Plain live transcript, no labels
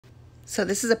So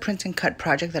this is a print and cut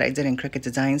project that I did in Cricut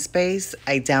Design Space.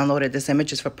 I downloaded this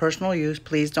image just for personal use.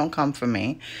 Please don't come for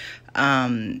me.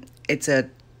 It's a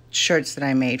shirts that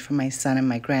I made for my son and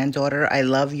my granddaughter. I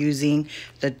love using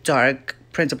the dark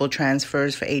printable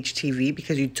transfers for HTV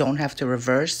because you don't have to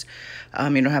reverse.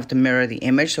 You don't have to mirror the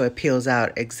image, so it peels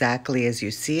out exactly as you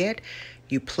see it.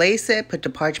 You place it, put the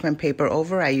parchment paper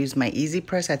over. I use my Easy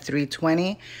Press at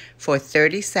 320 for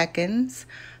 30 seconds.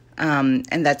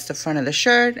 And that's the front of the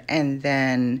shirt, and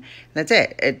then that's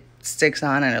it. It sticks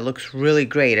on and it looks really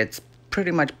great. It's pretty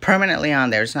much permanently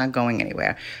on there. It's not going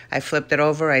anywhere. I flipped it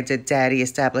over. I did Daddy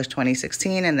Established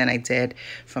 2016, and then I did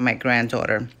for my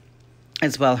granddaughter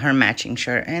as well, her matching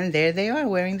shirt. And there they are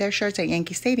wearing their shirts at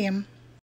Yankee Stadium.